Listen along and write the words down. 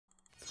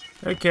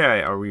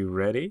Okay, are we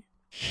ready?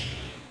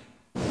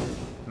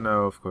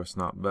 No, of course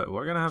not, but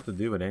we're gonna have to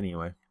do it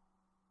anyway.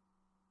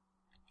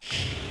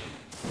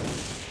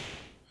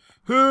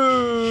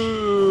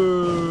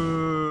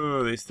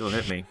 They still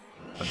hit me.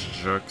 Bunch of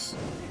jerks.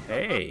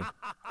 Hey,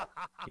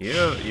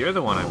 you're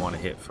the one I want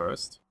to hit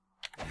first.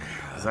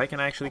 Because I can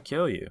actually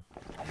kill you.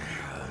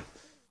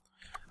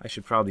 I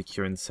should probably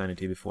cure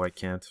insanity before I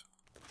can't.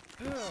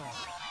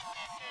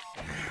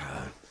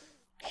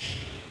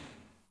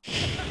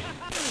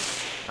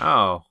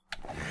 Oh,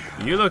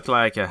 you look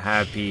like a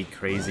happy,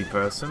 crazy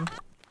person.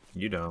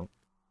 You don't.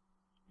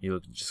 You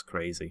look just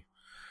crazy.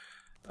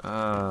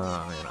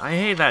 Man, I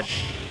hate that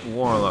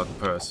Warlock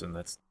person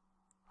that's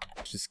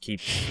just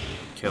keeps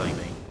killing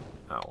me.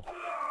 Oh.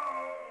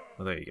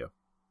 Well, there you go.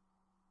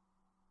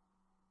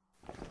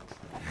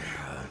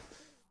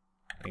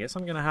 I guess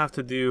I'm gonna have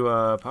to do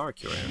power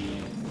cure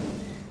here.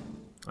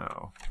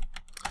 Oh.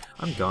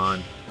 I'm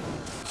gone.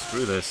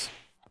 Screw this.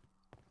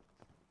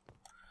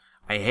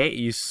 I hate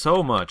you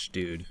so much,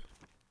 dude.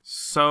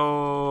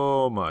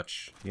 So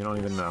much. You don't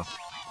even know.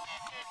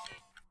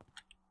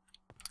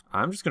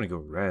 I'm just gonna go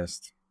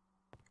rest.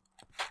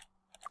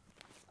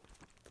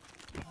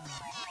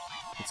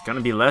 It's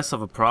gonna be less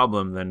of a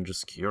problem than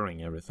just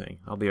curing everything.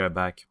 I'll be right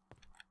back.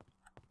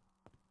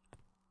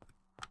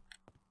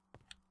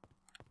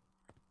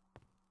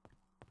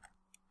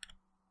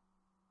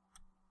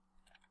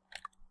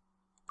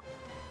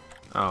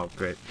 Oh,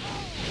 great.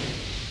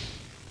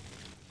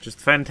 Just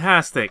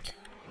fantastic!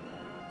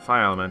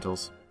 Fire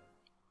elementals.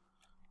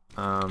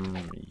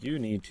 You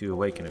need to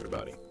awaken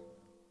everybody.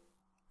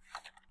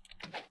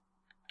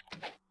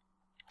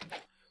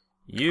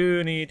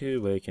 You need to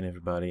awaken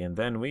everybody, and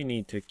then we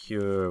need to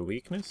cure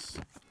weakness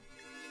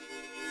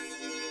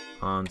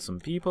on some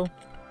people.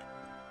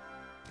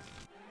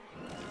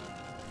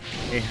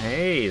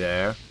 Hey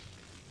there.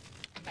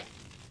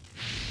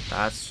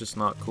 That's just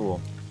not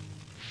cool.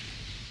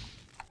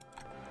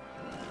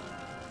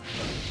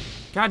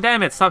 God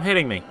damn it, stop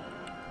hitting me!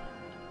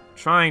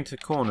 Trying to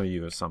corner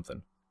you or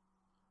something.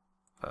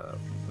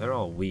 They're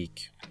all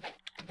weak.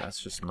 That's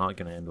just not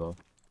gonna end well.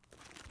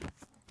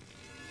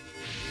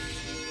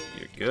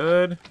 You're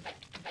good.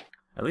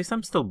 At least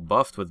I'm still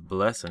buffed with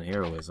Bless and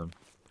Heroism.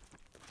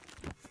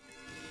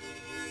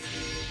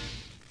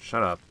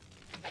 Shut up.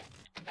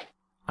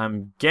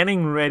 I'm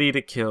getting ready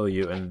to kill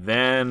you, and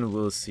then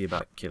we'll see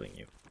about killing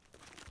you.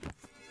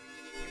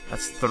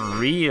 That's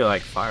 3,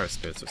 like, fire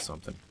spirits or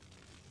something.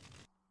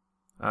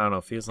 I don't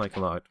know, feels like a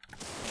lot.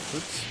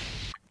 Oops.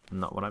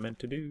 Not what I meant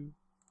to do.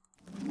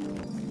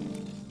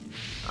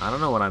 I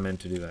don't know what I meant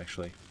to do,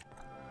 actually.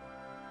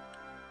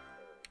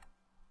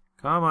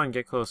 Come on,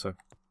 get closer.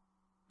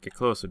 Get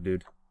closer,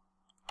 dude.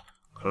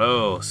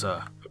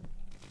 Closer.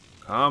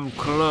 Come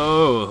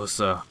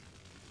closer.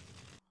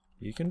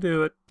 You can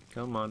do it.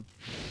 Come on.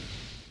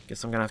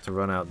 Guess I'm gonna have to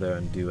run out there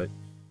and do it.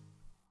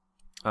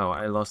 Oh,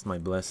 I lost my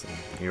blessing.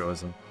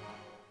 Heroism.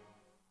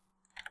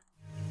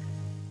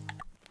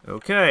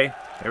 Okay,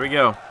 here we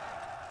go.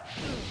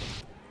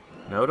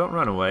 No, don't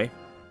run away.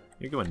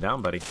 You're going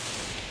down, buddy.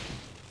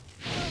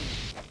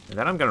 And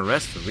then I'm gonna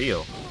rest for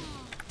real.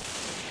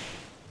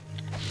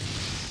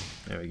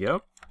 There we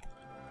go.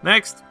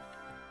 Next!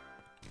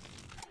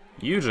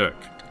 You jerk.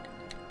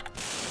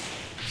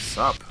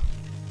 Sup.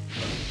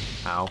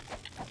 Ow.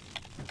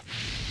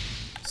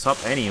 Sup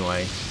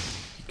anyway.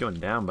 Keep going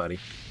down, buddy.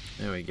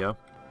 There we go.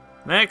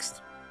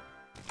 Next!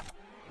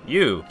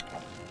 You!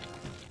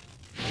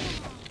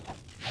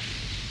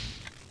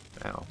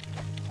 Ow.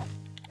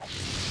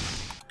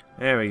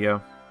 There we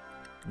go.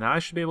 Now I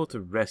should be able to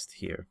rest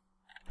here.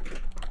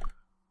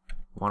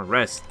 Want to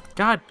rest?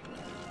 God!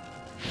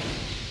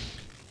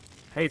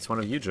 Hey, it's one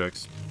of you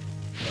jerks.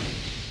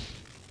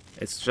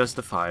 It's just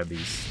a fire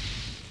beast.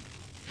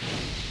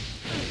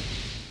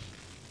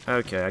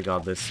 Okay, I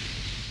got this.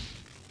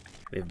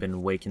 They've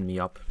been waking me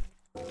up.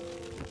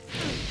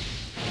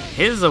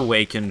 His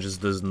awaken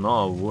just does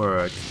not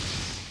work.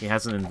 He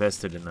hasn't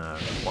invested in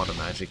water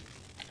magic.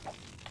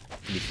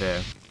 To be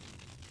fair.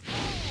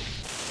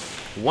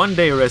 One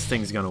day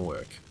resting's gonna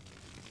work.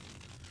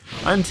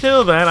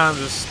 Until then, I'm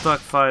just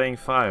stuck fighting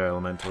fire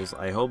elementals.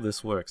 I hope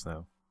this works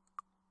now.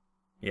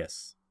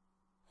 Yes.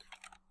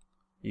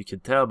 You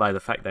could tell by the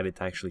fact that it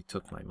actually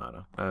took my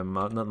mana.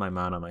 Not my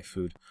mana, my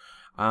food.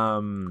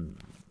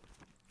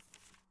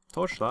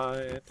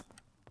 Torchlight.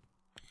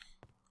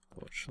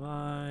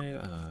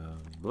 Torchlight.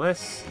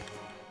 Bless.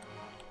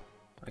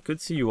 I could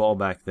see you all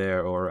back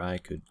there, or I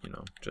could, you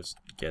know, just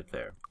get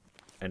there.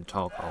 And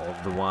talk all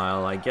of the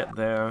while I get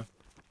there.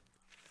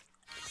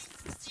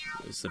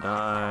 Where's the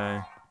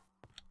die?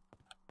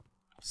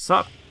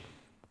 Sup?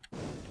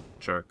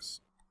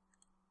 Jerks.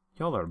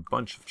 Y'all are a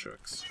bunch of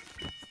jerks.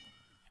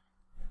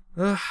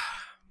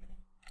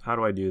 How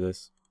do I do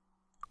this?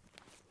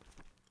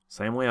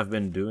 Same way I've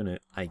been doing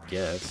it, I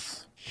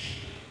guess.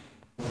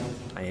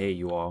 I hate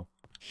you all.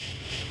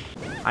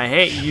 I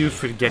hate you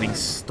for getting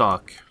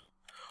stuck.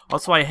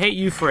 Also, I hate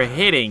you for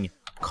hitting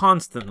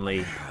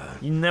constantly.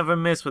 You never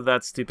miss with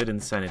that stupid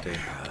insanity.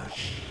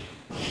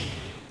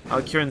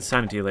 I'll cure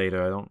Insanity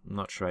later. I'm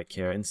not sure I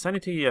care.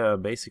 Insanity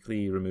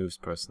basically removes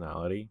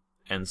personality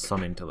and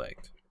some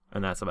intellect.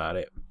 And that's about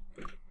it.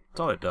 That's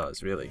all it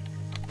does, really.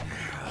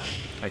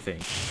 I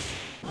think.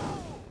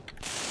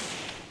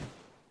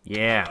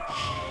 Yeah.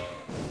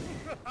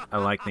 A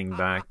lightning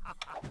back.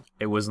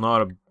 It was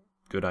not a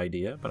good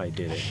idea, but I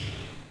did it.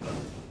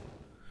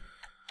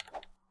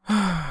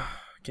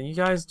 Can you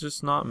guys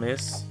just not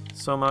miss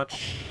so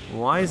much?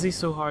 Why is he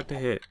so hard to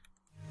hit?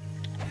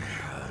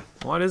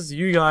 What is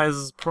you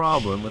guys'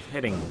 problem with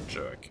hitting the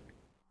jerk?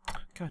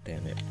 God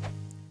damn it.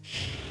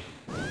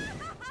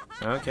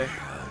 Okay,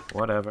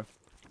 whatever.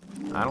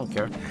 I don't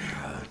care.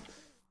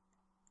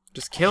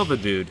 Just kill the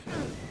dude.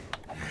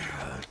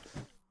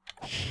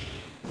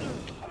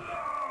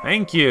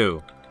 Thank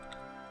you!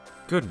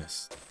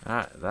 Goodness,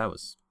 that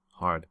was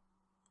hard.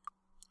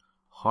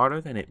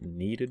 Harder than it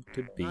needed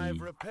to be.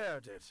 I've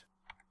repaired it.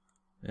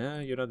 Yeah,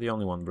 you're not the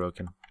only one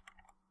broken.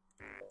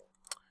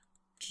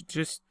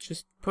 Just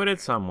put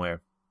it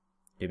somewhere.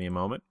 Give me a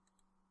moment.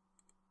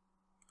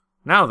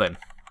 Now then.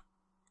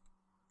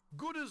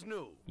 Good as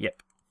new.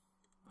 Yep.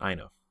 I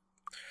know.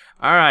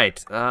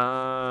 Alright,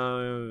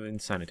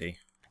 Insanity.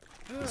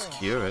 Let's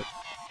cure it.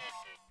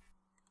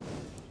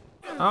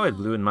 Oh, it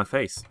blew in my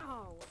face.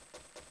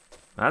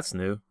 That's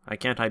new. I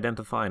can't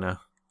identify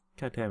now.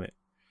 God damn it.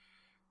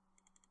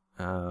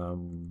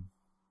 Well,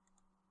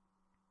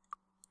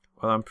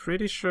 I'm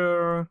pretty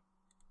sure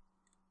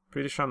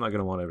I'm not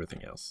gonna want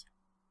everything else.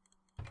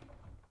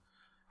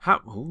 How?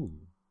 Ooh.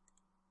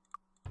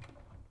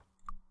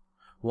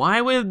 Why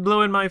would it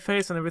blow in my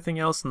face and everything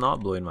else not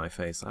blow in my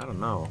face? I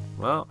don't know.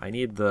 Well, I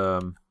need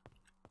the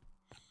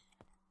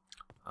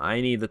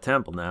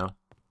temple now.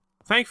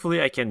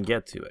 Thankfully, I can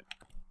get to it.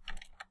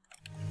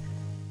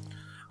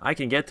 I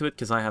can get to it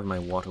because I have my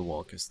water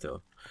walker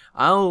still.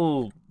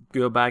 I'll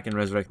go back and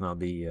resurrect and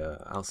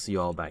I'll see you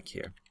all back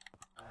here.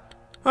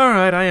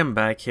 Alright, I am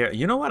back here.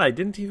 You know what? I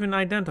didn't even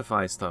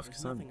identify stuff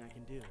because I'm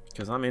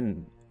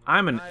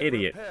an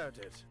idiot,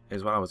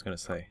 is what I was gonna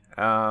say.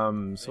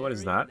 So what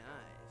is that?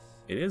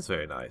 It is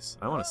very nice.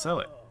 I want to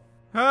sell it.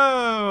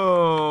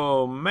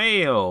 Oh,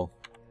 mail!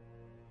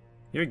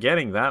 You're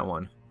getting that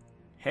one.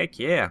 Heck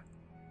yeah.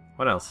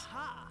 What else?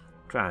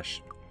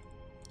 Trash.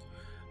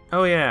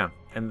 Oh yeah,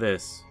 and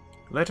this.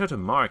 Letter to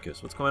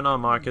Marcus. What's going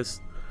on, Marcus?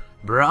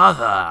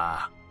 Brother!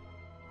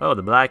 Oh,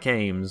 the Black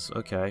Aims.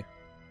 Okay.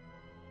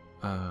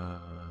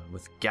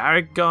 With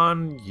Garrick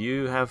gone,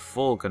 you have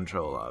full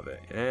control of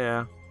it.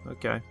 Yeah,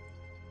 okay.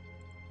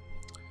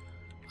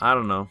 I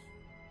don't know.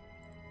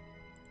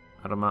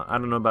 I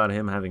don't know about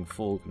him having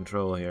full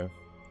control here.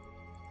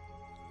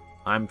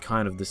 I'm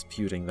kind of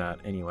disputing that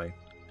anyway.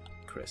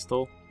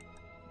 Crystal.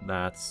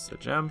 That's a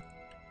gem.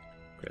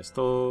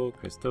 Crystal,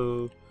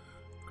 crystal,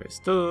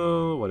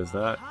 crystal. What is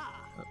that?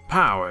 A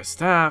power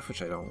staff,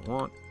 which I don't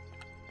want.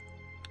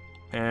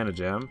 And a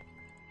gem.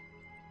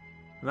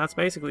 And that's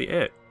basically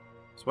it.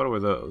 So what were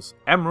those?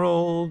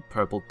 Emerald,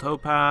 purple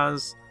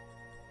topaz.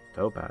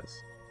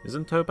 Topaz.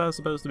 Isn't topaz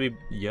supposed to be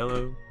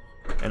yellow?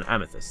 And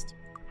amethyst.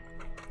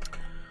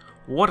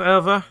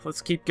 Whatever,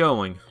 let's keep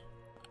going.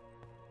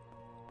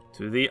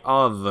 To the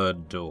other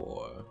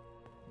door.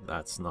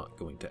 That's not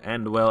going to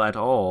end well at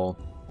all.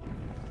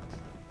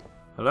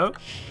 Hello?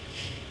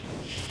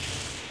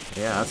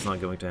 Yeah, that's not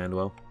going to end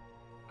well.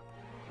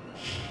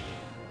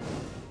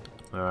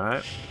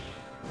 Alright.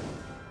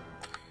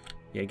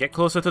 Yeah, get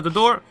closer to the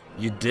door.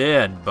 You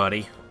dead,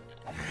 buddy.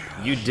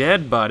 You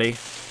dead, buddy.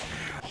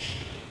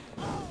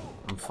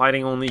 I'm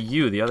fighting only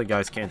you. The other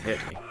guys can't hit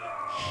me.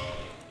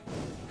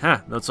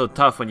 Huh, not so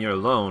tough when you're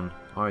alone,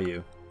 are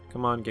you?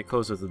 Come on, get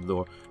closer to the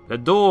door. The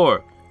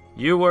door!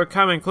 You were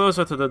coming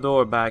closer to the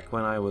door back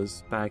when I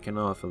was backing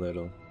off a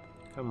little.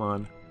 Come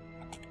on.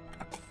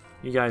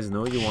 You guys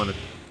know you want to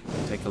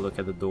take a look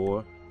at the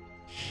door.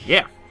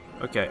 Yeah!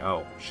 Okay,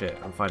 oh, shit,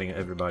 I'm fighting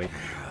everybody.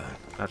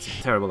 That's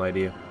a terrible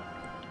idea.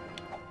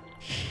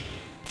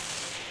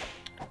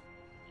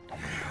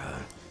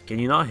 Can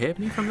you not hit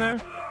me from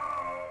there?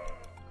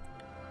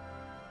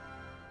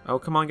 Oh,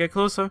 come on, get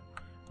closer.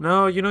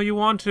 No, you know you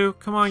want to.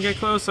 Come on, get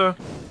closer.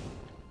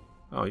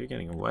 Oh, you're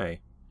getting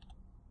away.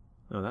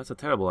 No, that's a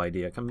terrible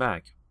idea. Come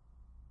back.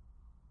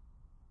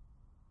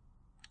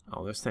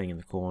 Oh, they're staying in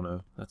the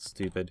corner. That's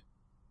stupid.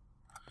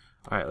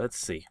 Alright, let's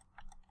see.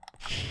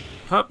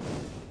 Hup.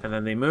 And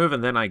then they move,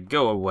 and then I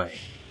go away.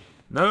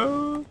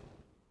 No!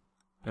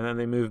 And then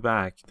they move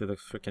back to the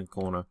freaking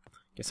corner.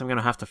 Guess I'm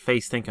gonna have to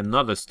face tank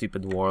another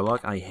stupid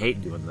warlock. I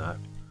hate doing that.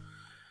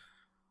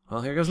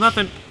 Well, here goes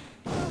nothing.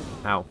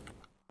 Ow.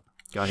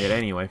 Got hit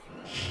anyway.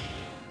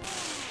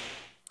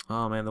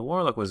 Oh man, the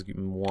warlock was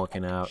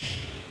walking out.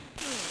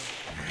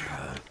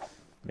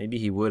 Maybe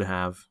he would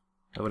have.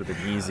 That would have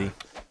been easy.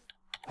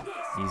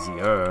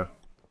 Easier.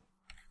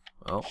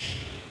 Well.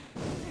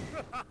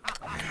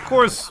 Of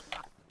course.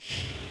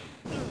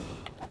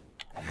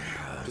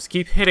 Just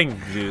keep hitting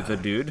the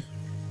dude.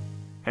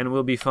 And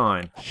we'll be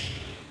fine.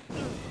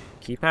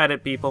 Keep at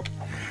it, people.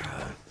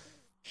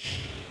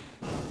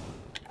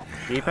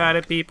 Keep at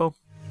it, people.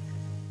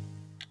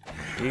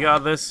 You got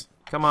this.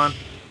 Come on.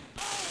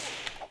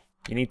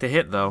 You need to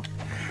hit, though.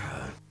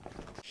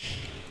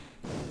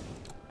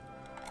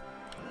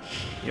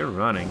 You're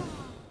running.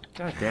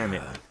 God damn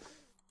it.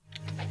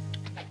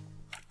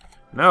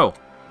 No!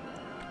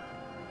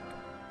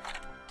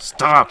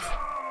 Stop!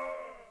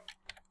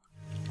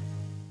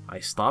 I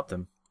stopped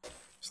him.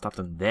 Stopped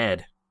him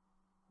dead.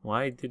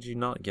 Why did you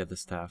not get the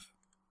staff?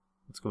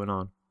 What's going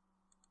on?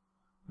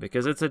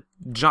 Because it's a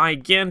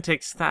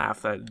gigantic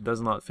staff that does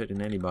not fit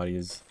in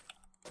anybody's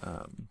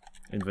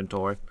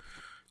inventory.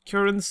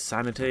 Cure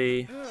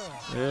insanity.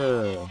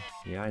 Ugh.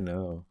 Yeah, I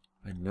know.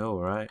 I know,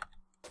 right?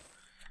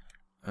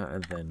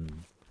 And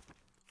then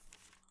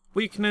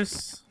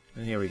weakness.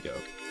 And here we go.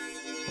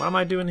 What am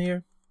I doing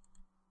here?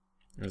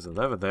 There's a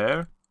lever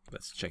there.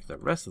 Let's check the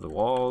rest of the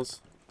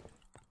walls.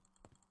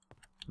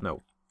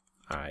 No.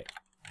 Alright.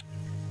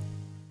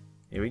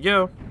 Here we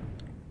go.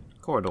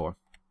 Corridor.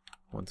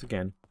 Once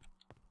again.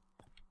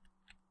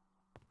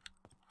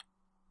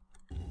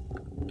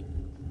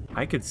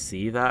 I could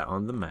see that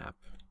on the map.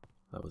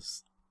 That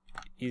was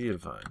easy to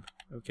find.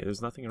 Okay,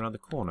 there's nothing around the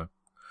corner.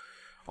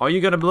 Are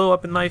you gonna blow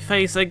up in my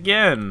face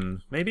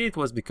again? Maybe it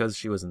was because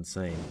she was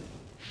insane.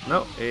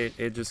 No,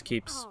 it just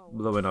keeps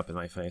blowing up in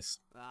my face.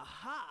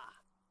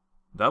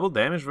 Double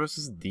damage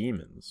versus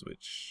demons,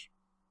 which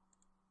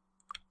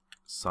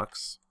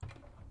sucks.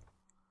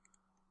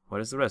 What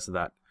is the rest of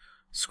that?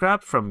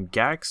 Scrap from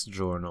Gak's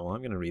journal.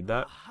 I'm gonna read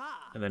that.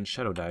 And then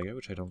Shadow Dagger,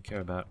 which I don't care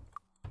about.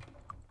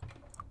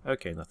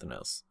 Okay, nothing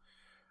else.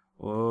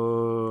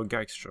 Oh,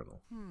 Gak's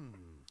journal.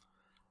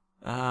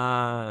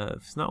 If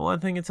it's not one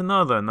thing, it's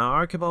another. Now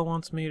Archibald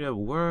wants me to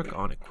work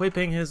on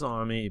equipping his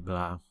army,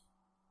 blah.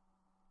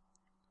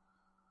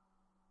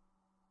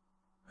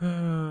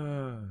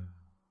 I've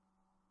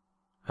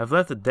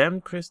left the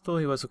damned crystal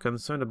he was so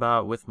concerned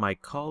about with my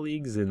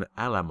colleagues in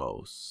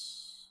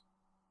Alamos.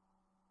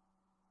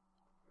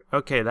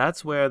 Okay,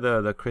 that's where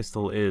the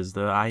crystal is.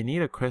 I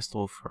need a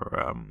crystal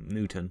for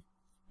Newton.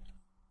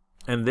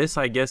 And this,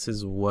 I guess,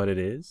 is what it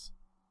is.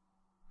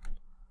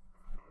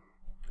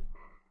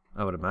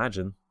 I would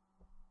imagine.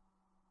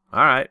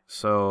 Alright,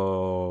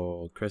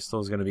 so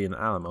crystal's gonna be in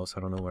Alamos.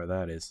 I don't know where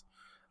that is.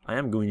 I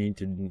am going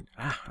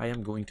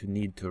to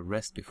need to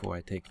rest before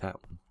I take that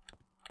one.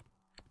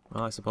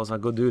 Well, I suppose I'll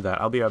go do that.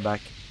 I'll be right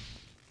back.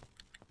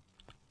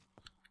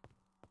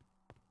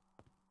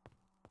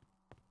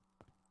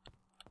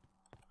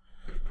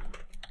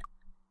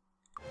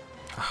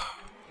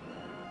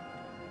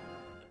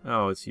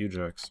 Oh, it's you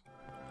jerks.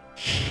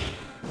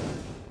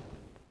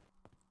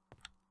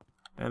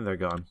 And they're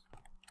gone.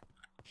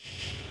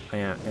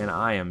 And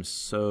I am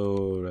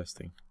so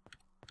resting.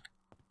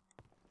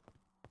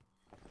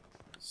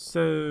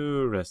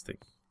 So resting.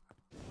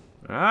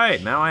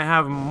 Alright, now I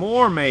have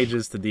more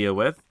mages to deal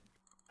with.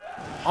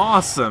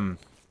 Awesome!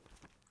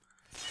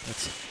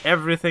 That's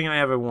everything I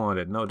ever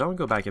wanted. No, don't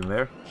go back in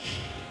there.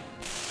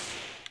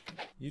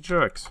 You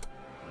jerks.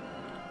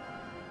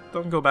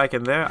 Don't go back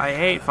in there. I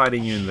hate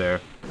fighting you in there.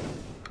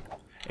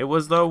 It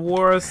was the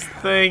worst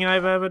thing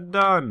I've ever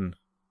done.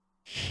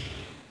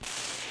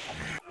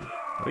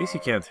 At least you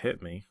can't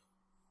hit me.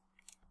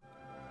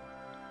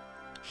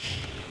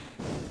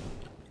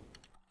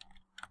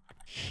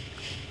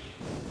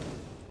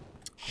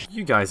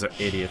 You guys are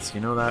idiots,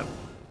 you know that?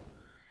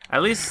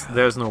 At least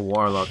there's no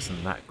Warlocks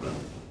in that group.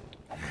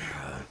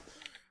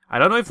 I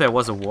don't know if there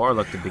was a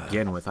Warlock to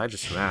begin with, I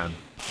just ran.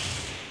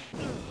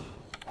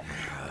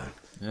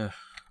 Ugh.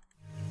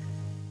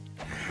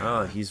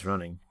 Oh, he's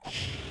running.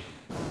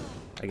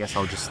 I guess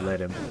I'll just let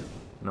him.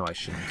 No, I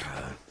shouldn't.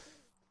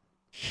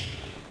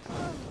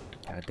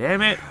 God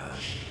damn it!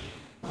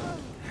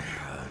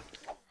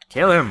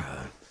 Kill him!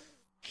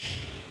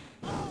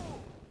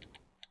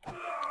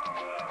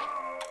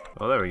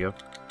 Oh, there we go.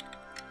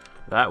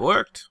 That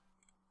worked!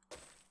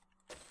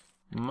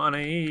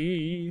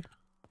 Money!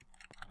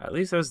 At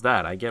least there's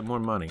that. I get more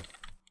money.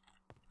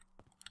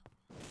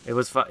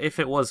 If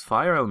it was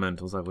fire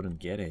elementals, I wouldn't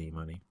get any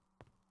money.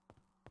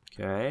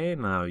 Okay,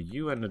 now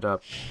you ended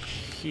up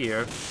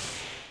here.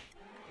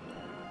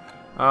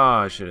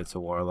 Oh shit, it's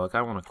a Warlock.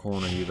 I want to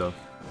corner you though.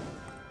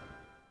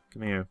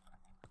 Come here.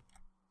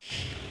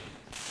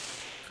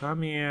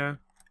 Come here.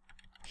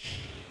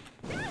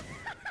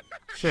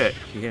 Shit,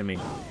 he hit me.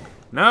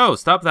 No,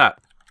 stop that.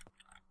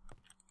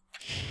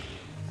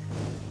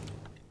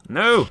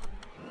 No!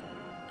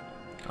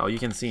 Oh, you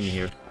can see me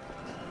here.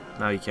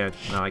 No, you can't.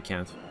 No, I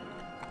can't.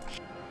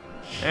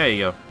 There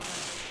you go.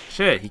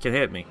 Shit, he can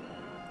hit me.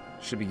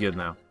 Should be good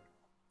now.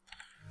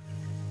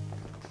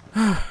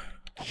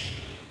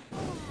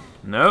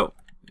 Nope.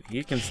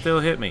 He can still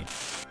hit me.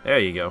 There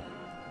you go.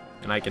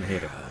 And I can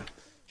hit him.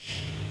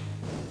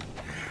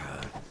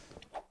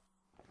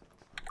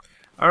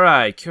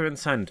 Alright, cure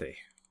insanity.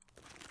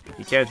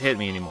 He can't hit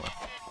me anymore.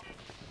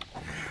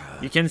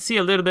 You can see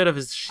a little bit of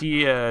his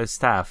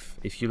staff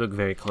if you look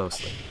very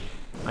closely.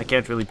 I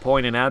can't really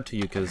point it out to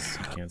you because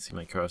you can't see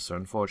my cursor,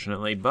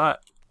 unfortunately,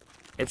 but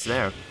it's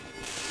there.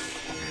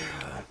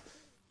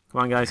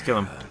 Come on, guys, kill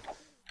him.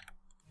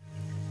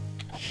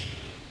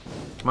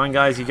 Come on,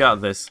 guys, you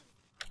got this.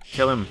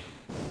 Kill him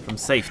from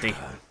safety.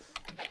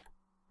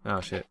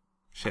 Oh, shit.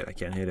 Shit, I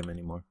can't hit him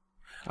anymore.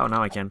 Oh,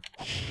 now I can.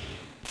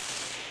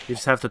 You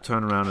just have to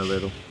turn around a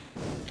little.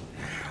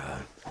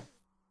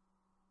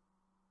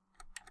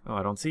 Oh,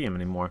 I don't see him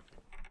anymore.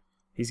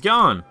 He's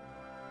gone!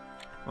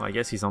 Well, I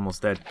guess he's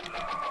almost dead.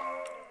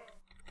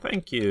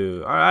 Thank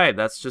you. Alright,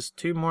 that's just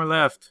 2 more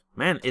left.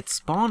 Man, it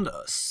spawned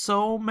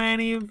so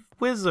many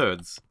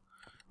wizards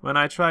when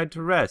I tried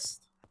to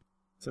rest.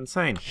 It's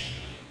insane.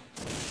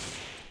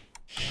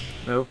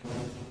 No.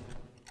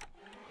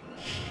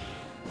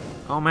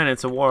 Oh man,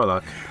 it's a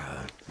warlock.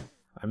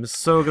 I'm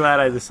so glad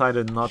I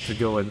decided not to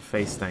go and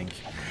face tank.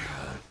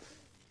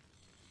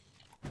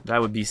 That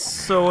would be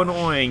so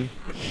annoying.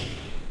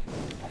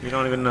 You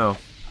don't even know.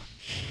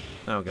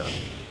 Oh god.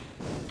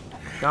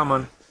 Come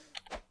on.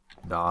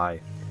 Die.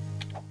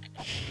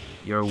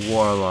 You're a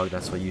warlock,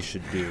 that's what you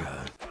should do.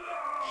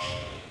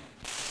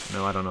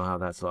 No, I don't know how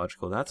that's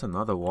logical. That's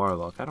another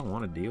warlock. I don't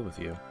want to deal with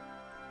you.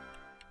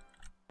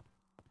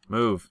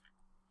 Move.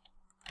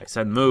 I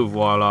said move,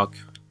 warlock.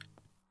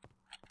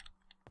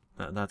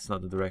 That's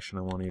not the direction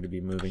I want you to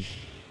be moving.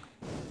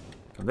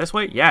 Come this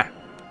way? Yeah!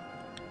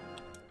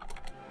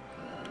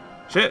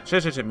 Shit,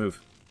 shit, shit, shit,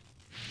 move.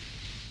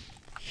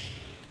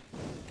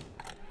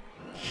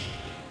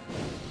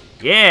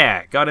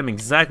 Yeah! Got him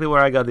exactly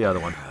where I got the other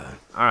one.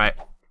 Alright.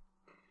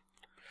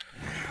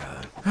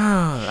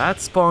 That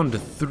spawned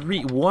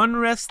 3. One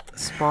rest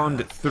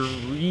spawned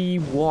 3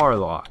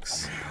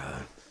 warlocks.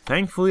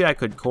 Thankfully, I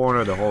could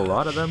corner the whole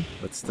lot of them,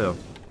 but still.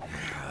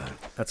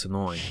 That's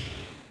annoying.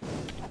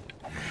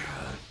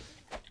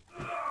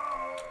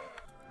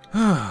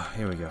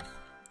 Here we go.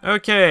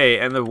 Okay,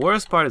 and the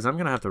worst part is I'm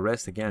gonna have to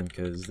rest again,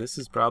 because this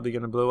is probably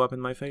gonna blow up in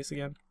my face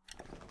again.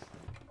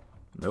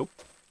 Nope.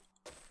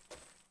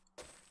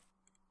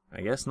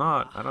 I guess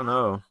not. I don't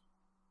know.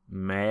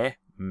 Meh.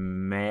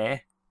 Meh.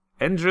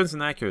 Endurance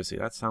and accuracy.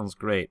 That sounds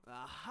great.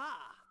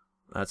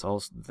 That's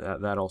also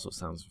that also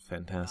sounds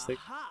fantastic.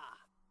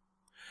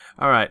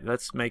 Alright,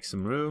 let's make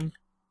some room.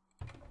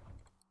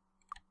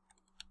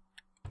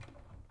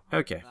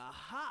 Okay.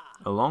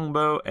 A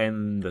longbow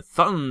and the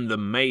Thunder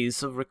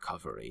Mace of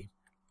Recovery.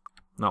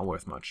 Not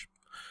worth much.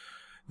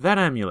 That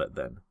amulet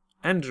then.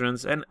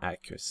 Endurance and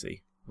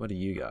accuracy. What do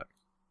you got?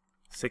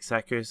 6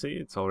 accuracy.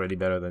 It's already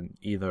better than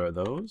either of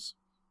those.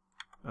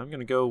 I'm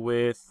gonna go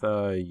with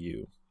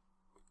you.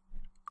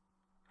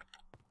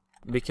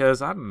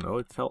 Because, I don't know,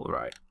 it felt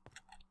right.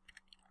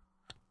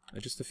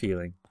 Just a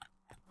feeling.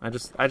 I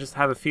just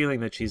have a feeling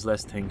that she's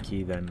less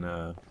tanky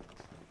than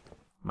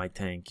my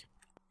tank.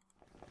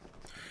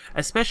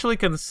 Especially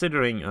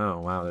considering... Oh,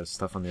 wow, there's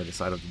stuff on the other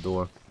side of the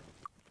door.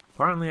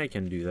 Apparently I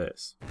can do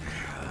this.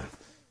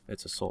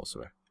 It's a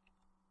sorcerer.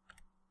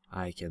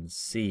 I can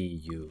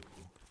see you.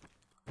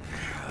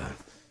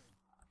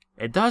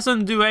 It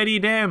doesn't do any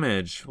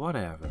damage!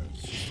 Whatever,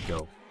 let's just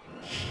go.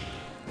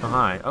 Oh,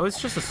 hi. Oh,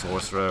 it's just a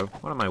sorcerer.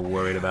 What am I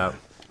worried about?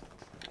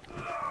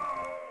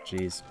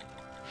 Jeez.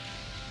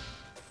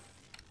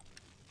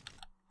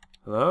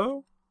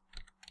 Hello?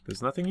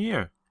 There's nothing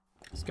here.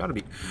 There's gotta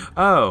be...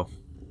 Oh!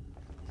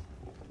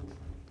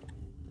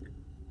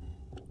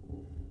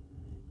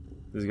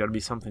 There's gotta be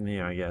something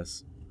here, I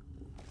guess.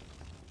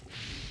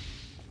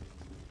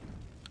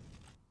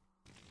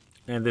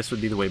 And this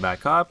would be the way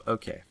back up?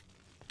 Okay.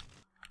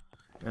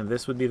 And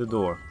this would be the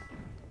door.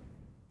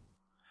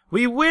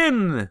 We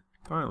win!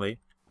 Apparently.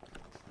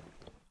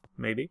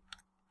 Maybe.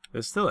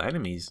 There's still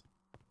enemies.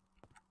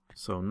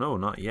 So no,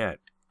 not yet.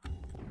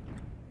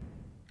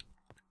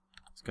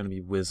 It's gonna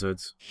be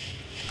wizards.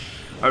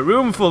 A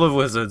room full of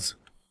wizards!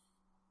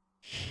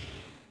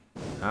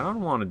 I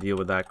don't want to deal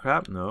with that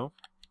crap, no.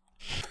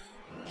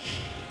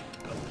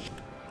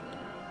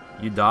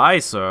 You die,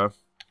 sir.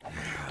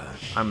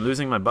 I'm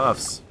losing my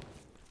buffs.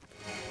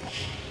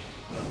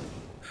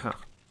 Huh.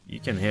 You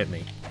can hit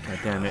me. God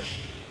damn it.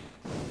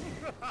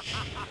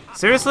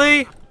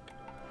 Seriously?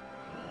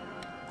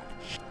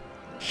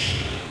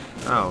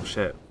 Oh,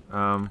 shit.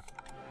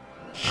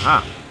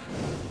 Aha.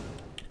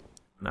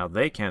 Now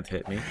they can't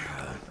hit me.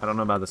 I don't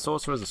know about the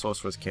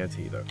sorcerers can't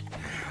either.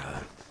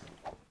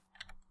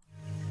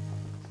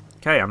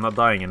 Okay, I'm not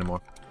dying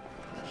anymore.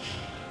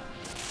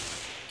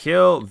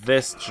 Kill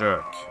this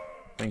jerk.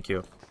 Thank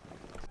you.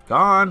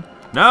 Gone.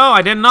 No,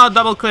 I did not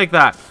double click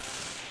that.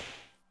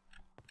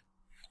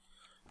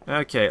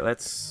 Okay,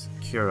 let's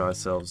cure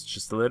ourselves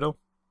just a little.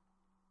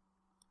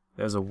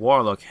 There's a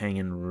warlock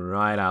hanging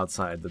right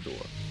outside the door.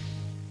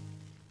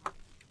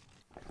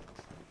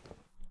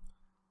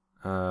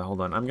 Hold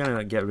on. I'm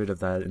gonna get rid of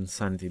that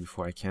insanity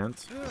before I can't.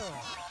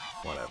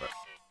 Whatever.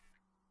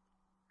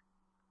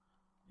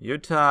 You're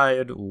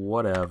tired.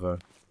 Whatever.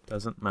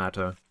 Doesn't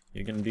matter.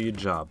 You're gonna do your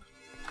job.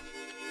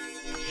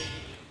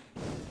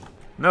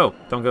 No!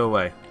 Don't go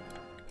away.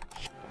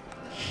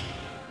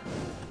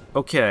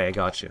 Okay, I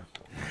got you.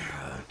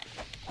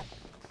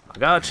 I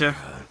got you.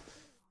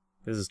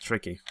 This is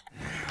tricky.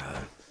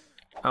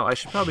 Oh, I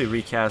should probably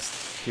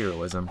recast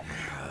heroism.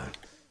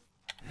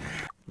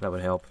 That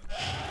would help.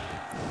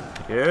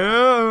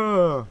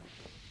 Yeah!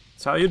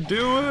 That's how you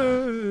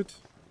do it!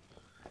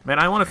 Man,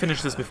 I want to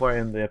finish this before I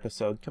end the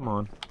episode. Come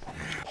on.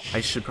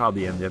 I should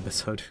probably end the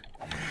episode.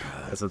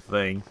 That's a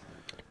thing.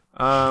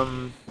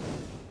 Oh,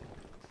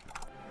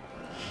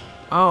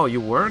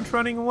 you weren't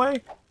running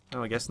away?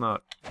 Oh, I guess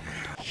not.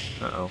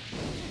 Uh-oh.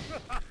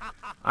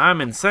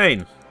 I'm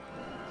insane!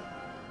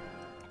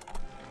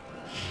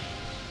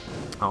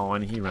 Oh,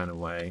 and he ran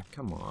away.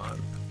 Come on.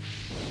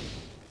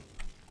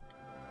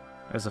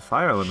 There's a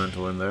fire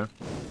elemental in there.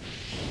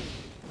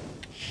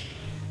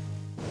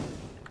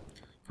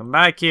 Come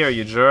back here,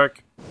 you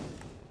jerk!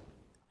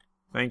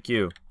 Thank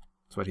you.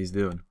 That's what he's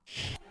doing.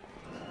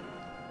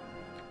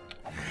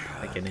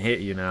 I can hit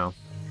you now.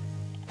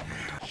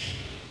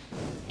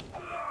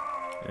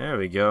 There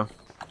we go.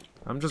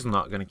 I'm just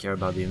not gonna care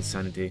about the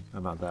insanity. How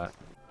about that?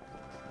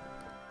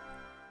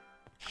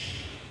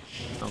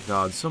 Oh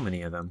god, so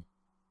many of them.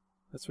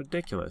 That's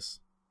ridiculous.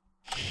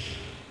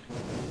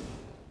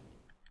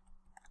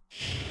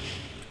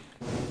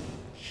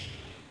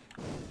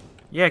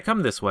 Yeah,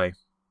 come this way.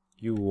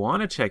 You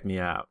wanna check me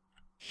out?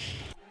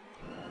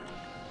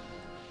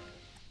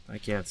 I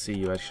can't see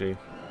you, actually.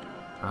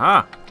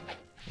 Aha!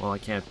 Well, I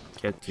can't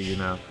get to you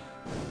now.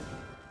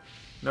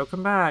 No,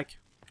 come back!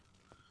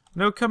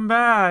 No, come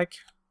back!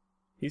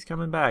 He's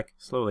coming back,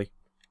 slowly.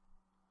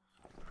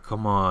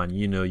 Come on,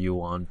 you know you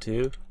want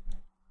to.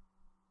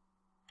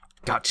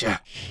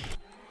 Gotcha!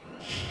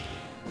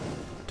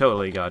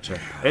 Totally gotcha.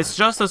 It's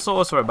just a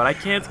sorcerer, but I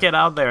can't get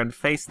out there and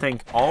face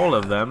tank all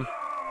of them.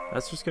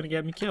 That's just gonna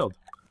get me killed.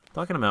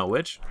 Talking about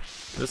which,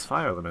 this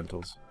fire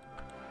elementals.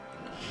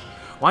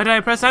 Why did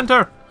I press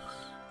enter?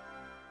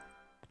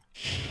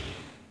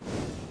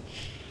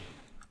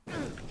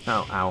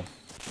 Oh, ow.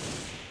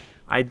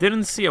 I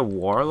didn't see a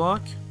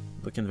Warlock.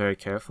 Looking very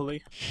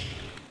carefully.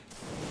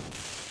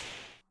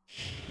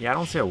 Yeah, I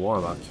don't see a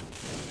Warlock.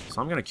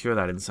 So I'm gonna cure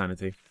that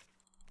insanity.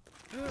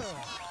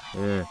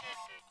 Yeah.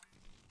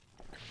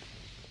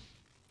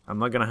 I'm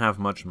not gonna have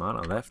much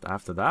mana left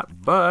after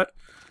that, but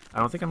I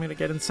don't think I'm gonna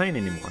get insane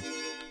anymore.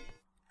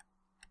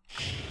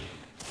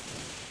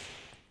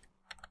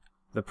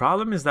 The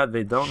problem is that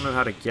they don't know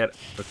how to get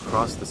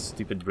across the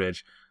stupid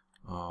bridge.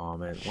 Oh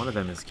man, one of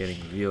them is getting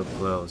real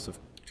close to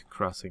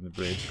crossing the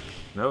bridge.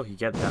 No, he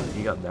got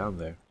down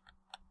there.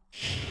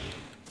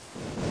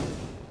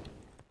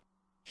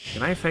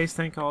 Can I face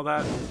tank all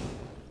that?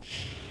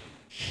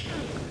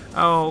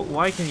 Oh,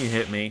 why can you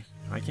hit me?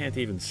 I can't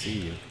even see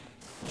you.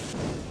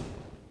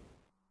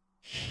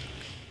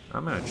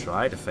 I'm gonna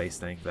try to face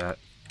tank that.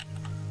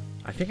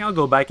 I think I'll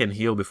go back and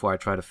heal before I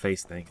try to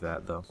face tank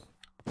that, though.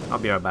 I'll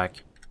be right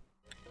back.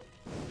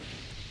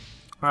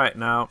 Alright,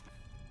 now.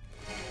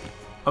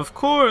 Of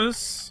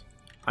course,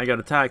 I got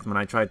attacked when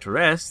I tried to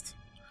rest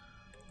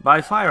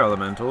by fire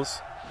elementals.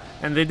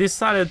 And they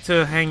decided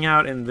to hang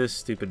out in this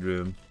stupid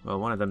room. Well,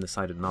 one of them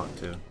decided not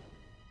to.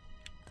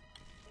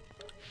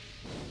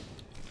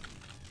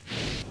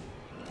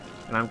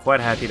 And I'm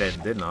quite happy that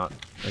it did not.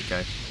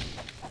 Okay.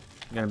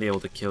 I'm gonna be able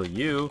to kill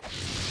you.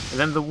 And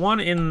then the one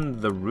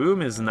in the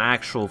room is an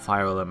actual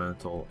fire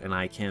elemental, and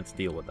I can't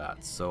deal with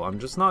that. So I'm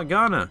just not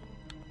gonna.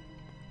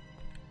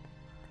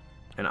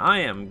 And I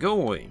am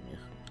going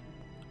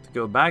to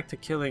go back to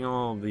killing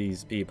all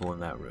these people in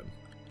that room.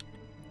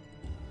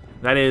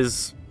 That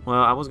is...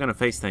 Well, I was gonna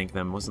face tank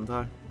them, wasn't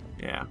I?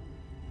 Yeah.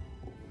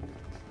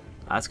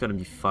 That's gonna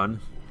be fun.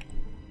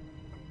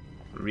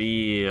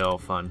 Real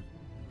fun.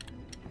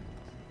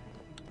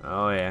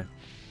 Oh yeah.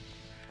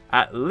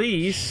 At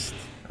least,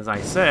 as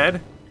I said,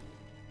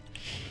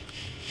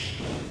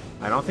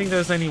 I don't think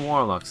there's any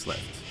Warlocks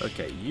left.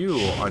 Okay, you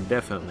are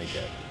definitely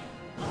dead.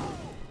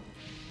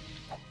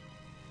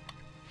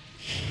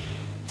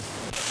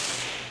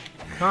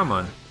 Come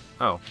on.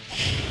 Oh.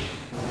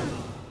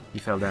 He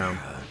fell down.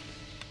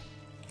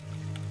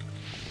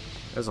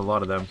 There's a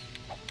lot of them.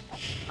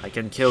 I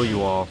can kill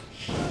you all.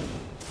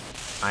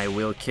 I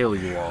will kill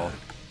you all.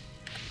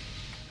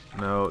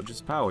 No,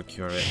 just power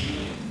cure it.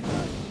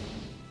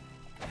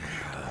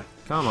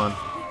 Come on.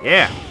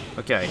 Yeah!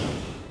 Okay.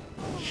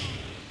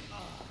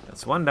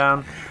 That's one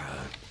down.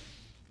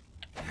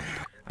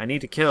 I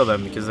need to kill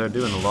them because they're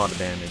doing a lot of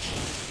damage.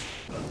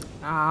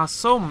 Ah,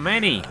 so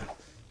many!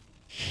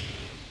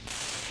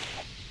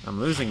 I'm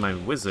losing my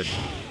wizard.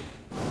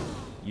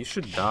 You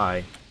should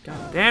die.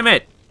 God damn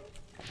it!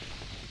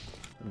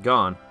 I'm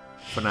gone.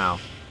 For now.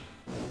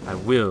 I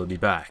will be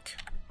back.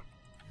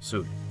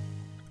 Soon.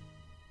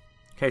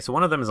 Okay, so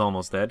one of them is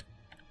almost dead.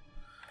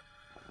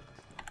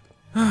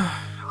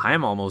 I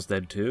am almost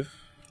dead too.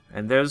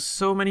 And there's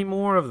so many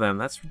more of them.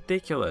 That's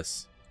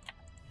ridiculous.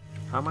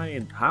 How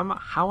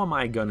am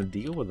I gonna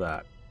deal with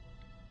that?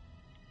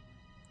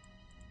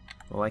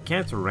 Well, I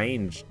can't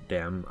range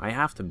them. I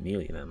have to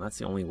melee them. That's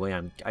the only way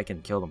I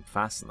can kill them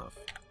fast enough.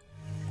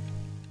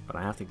 But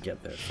I have to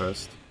get there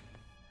first.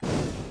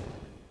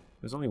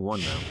 There's only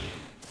one now.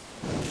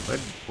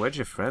 Where'd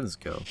your friends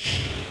go?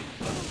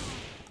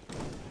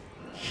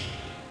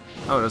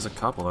 Oh, there's a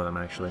couple of them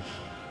actually.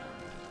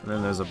 And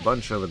then there's a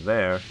bunch over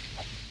there.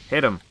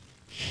 Hit him!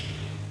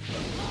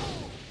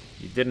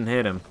 You didn't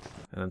hit him.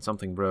 And then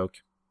something broke.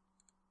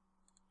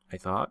 I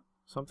thought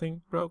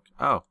something broke?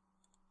 Oh.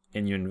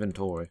 In your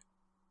inventory.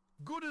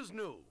 Good as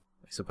new.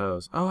 I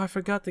suppose. Oh, I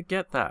forgot to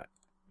get that.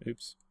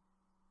 Oops.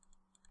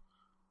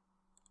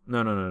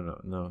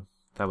 No.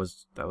 That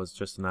was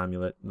just an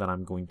amulet that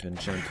I'm going to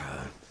enchant.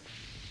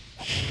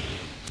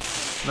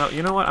 No,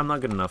 you know what? I'm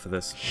not good enough for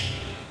this.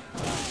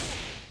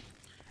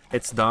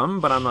 It's dumb,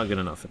 but I'm not good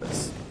enough for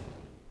this.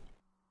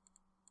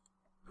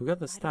 Who got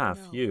the staff?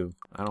 You.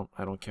 I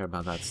don't care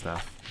about that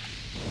staff.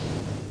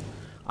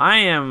 I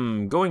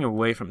am going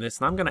away from this,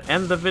 and I'm gonna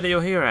end the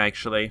video here,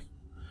 actually.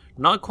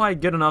 Not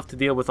quite good enough to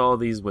deal with all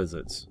these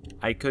wizards.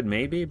 I could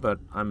maybe, but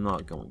I'm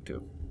not going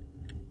to.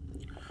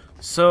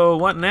 So,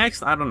 what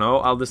next? I don't know.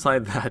 I'll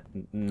decide that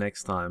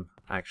next time,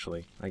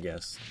 actually, I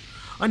guess.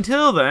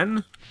 Until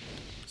then,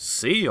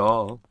 see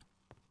y'all.